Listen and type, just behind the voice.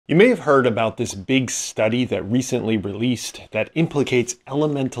You may have heard about this big study that recently released that implicates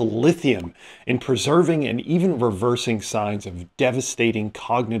elemental lithium in preserving and even reversing signs of devastating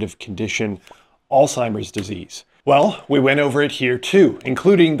cognitive condition, Alzheimer's disease. Well, we went over it here too,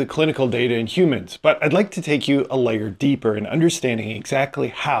 including the clinical data in humans, but I'd like to take you a layer deeper in understanding exactly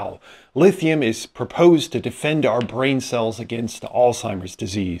how lithium is proposed to defend our brain cells against Alzheimer's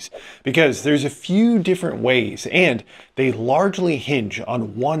disease, because there's a few different ways, and they largely hinge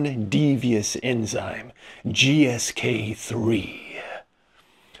on one devious enzyme, GSK3.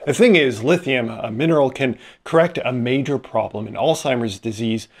 The thing is, lithium, a mineral, can correct a major problem in Alzheimer's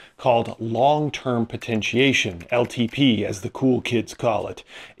disease called long-term potentiation, LTP as the cool kids call it,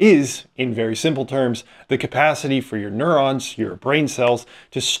 is, in very simple terms, the capacity for your neurons, your brain cells,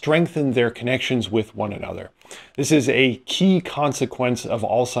 to strengthen their connections with one another. This is a key consequence of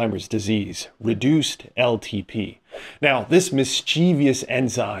Alzheimer's disease, reduced LTP. Now, this mischievous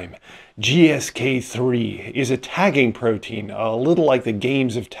enzyme, GSK3, is a tagging protein, a little like the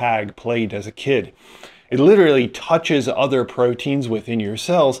games of tag played as a kid. It literally touches other proteins within your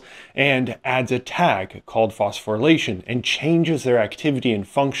cells and adds a tag called phosphorylation and changes their activity and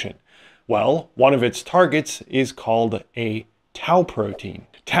function. Well, one of its targets is called a tau protein.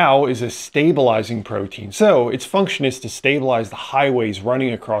 Tau is a stabilizing protein, so its function is to stabilize the highways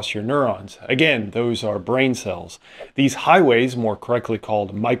running across your neurons. Again, those are brain cells. These highways, more correctly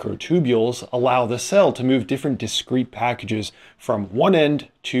called microtubules, allow the cell to move different discrete packages from one end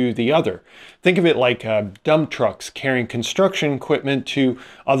to the other. Think of it like dump trucks carrying construction equipment to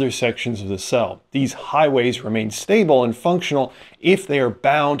other sections of the cell. These highways remain stable and functional if they are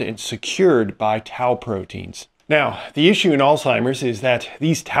bound and secured by tau proteins. Now, the issue in Alzheimer's is that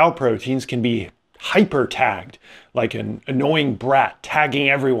these tau proteins can be hyper-tagged, like an annoying brat tagging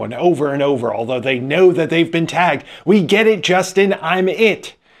everyone over and over, although they know that they've been tagged. We get it, Justin, I'm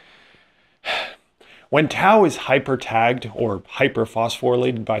it. When tau is hyper-tagged, or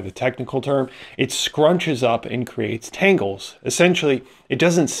hyperphosphorylated by the technical term, it scrunches up and creates tangles. Essentially, it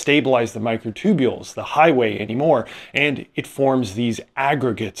doesn't stabilize the microtubules, the highway, anymore, and it forms these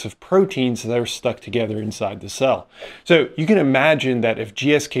aggregates of proteins that are stuck together inside the cell. So you can imagine that if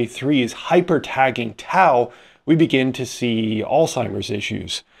GSK3 is hyper-tagging tau, we begin to see Alzheimer's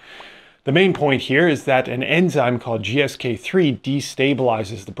issues. The main point here is that an enzyme called GSK3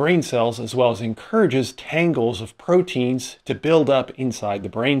 destabilizes the brain cells as well as encourages tangles of proteins to build up inside the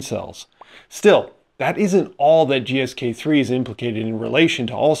brain cells. Still, that isn't all that GSK3 is implicated in relation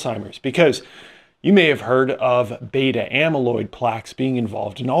to Alzheimer's, because you may have heard of beta amyloid plaques being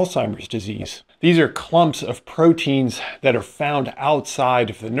involved in Alzheimer's disease. These are clumps of proteins that are found outside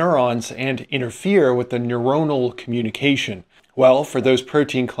of the neurons and interfere with the neuronal communication. Well, for those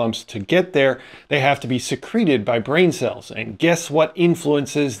protein clumps to get there, they have to be secreted by brain cells. And guess what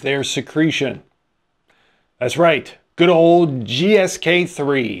influences their secretion? That's right, good old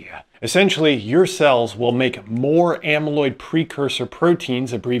GSK3. Essentially, your cells will make more amyloid precursor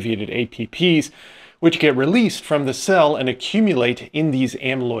proteins, abbreviated APPs, which get released from the cell and accumulate in these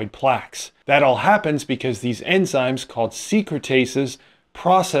amyloid plaques. That all happens because these enzymes called secretases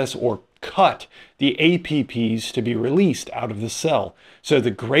process or cut the APPs to be released out of the cell. So the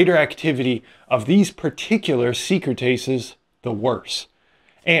greater activity of these particular secretases, the worse.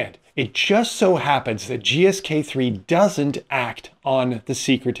 And it just so happens that GSK3 doesn't act on the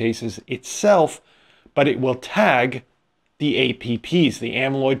secretases itself, but it will tag the APPs, the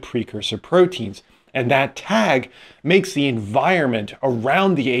amyloid precursor proteins. And that tag makes the environment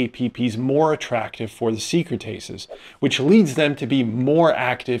around the APPs more attractive for the secretases, which leads them to be more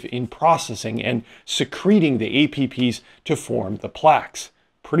active in processing and secreting the APPs to form the plaques.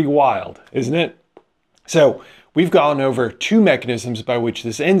 Pretty wild, isn't it? So we've gone over two mechanisms by which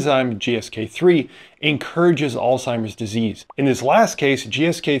this enzyme, GSK3, encourages Alzheimer's disease. In this last case,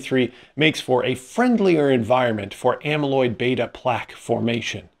 GSK3 makes for a friendlier environment for amyloid beta plaque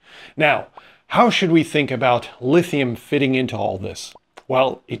formation. Now, how should we think about lithium fitting into all this?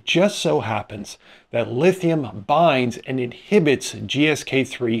 Well, it just so happens that lithium binds and inhibits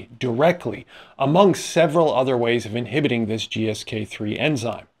GSK3 directly, among several other ways of inhibiting this GSK3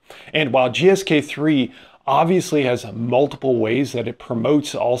 enzyme. And while GSK3 obviously has multiple ways that it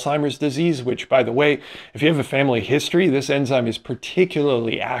promotes Alzheimer's disease, which, by the way, if you have a family history, this enzyme is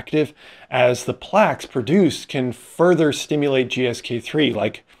particularly active, as the plaques produced can further stimulate GSK3,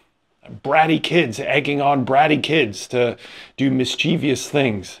 like bratty kids egging on bratty kids to do mischievous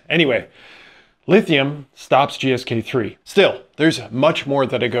things. Anyway, lithium stops GSK3. Still, there's much more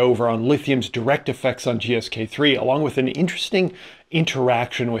that I go over on lithium's direct effects on GSK3, along with an interesting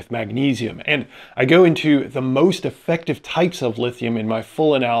interaction with magnesium. And I go into the most effective types of lithium in my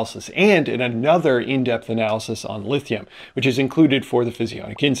full analysis and in another in-depth analysis on lithium, which is included for the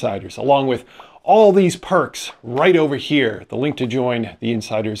Physionic Insiders, along with all these perks right over here. The link to join the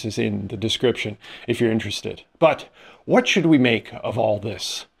Insiders is in the description if you're interested. But what should we make of all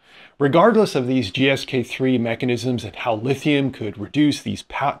this? Regardless of these GSK3 mechanisms and how lithium could reduce these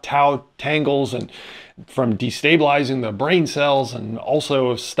tau tangles and from destabilizing the brain cells and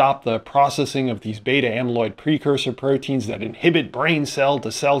also stop the processing of these beta amyloid precursor proteins that inhibit brain cell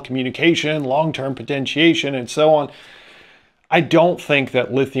to cell communication, long-term potentiation, and so on, I don't think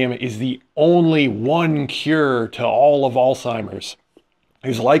that lithium is the only one cure to all of Alzheimer's.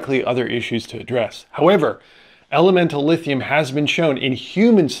 There's likely other issues to address. However, elemental lithium has been shown in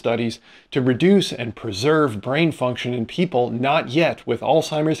human studies to reduce and preserve brain function in people not yet with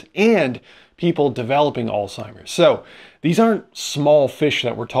Alzheimer's and people developing Alzheimer's. So these aren't small fish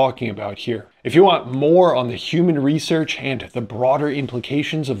that we're talking about here. If you want more on the human research and the broader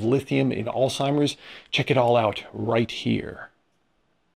implications of lithium in Alzheimer's, check it all out right here.